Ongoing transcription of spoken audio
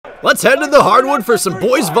Let's head to the hardwood for some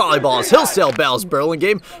boys volleyball as Hillsdale battles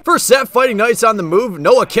Burlingame. First set, Fighting Knights on the move.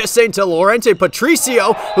 Noah KISSANE to LAURENTE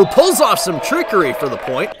PATRICIO, who pulls off some trickery for the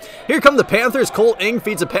point. Here come the Panthers. Cole Ng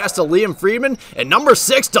feeds a pass to Liam Friedman, and number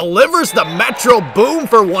 6 delivers the Metro boom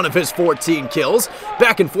for one of his 14 kills.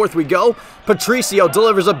 Back and forth we go. PATRICIO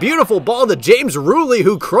delivers a beautiful ball to James RULLI,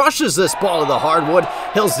 who crushes this ball to the hardwood.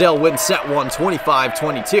 Hillsdale wins set 1,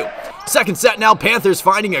 25-22. Second set now, Panthers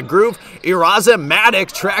finding a groove. ERAZEM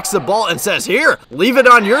MATICK tracks the ball and says, "Here, leave it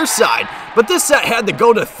on your side." But this set had to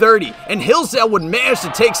go to 30, and Hillsdale would manage to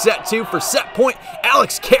take set 2 for set point.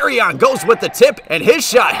 CARREON goes with the tip, and his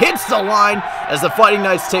shot hits the line as the Fighting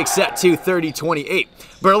Knights take set 2, 30-28.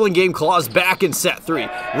 Burlingame claws back in set 3.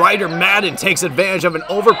 REITER MADDEN takes advantage of an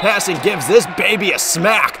overpass and gives this baby a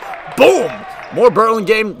smack. Boom! More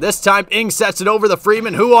Burlingame. This time, Ng sets it over the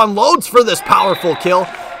Friedman, who unloads for this powerful kill.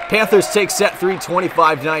 Panthers take set 3,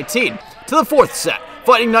 25-19. To the fourth set.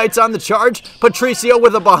 Fighting Knights on the charge. PATRICIO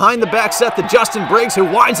with a behind-the-back set to Justin Briggs, who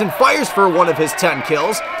winds and fires for one of his 10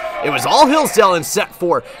 kills. It was all Hillsdale in set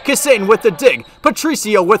 4. KISSANE with the dig.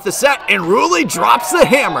 PATRICIO with the set, and RULLI drops the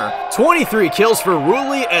hammer. 23 kills for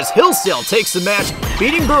RULLI as Hillsdale takes the match,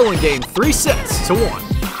 beating Burlingame 3 sets to 1.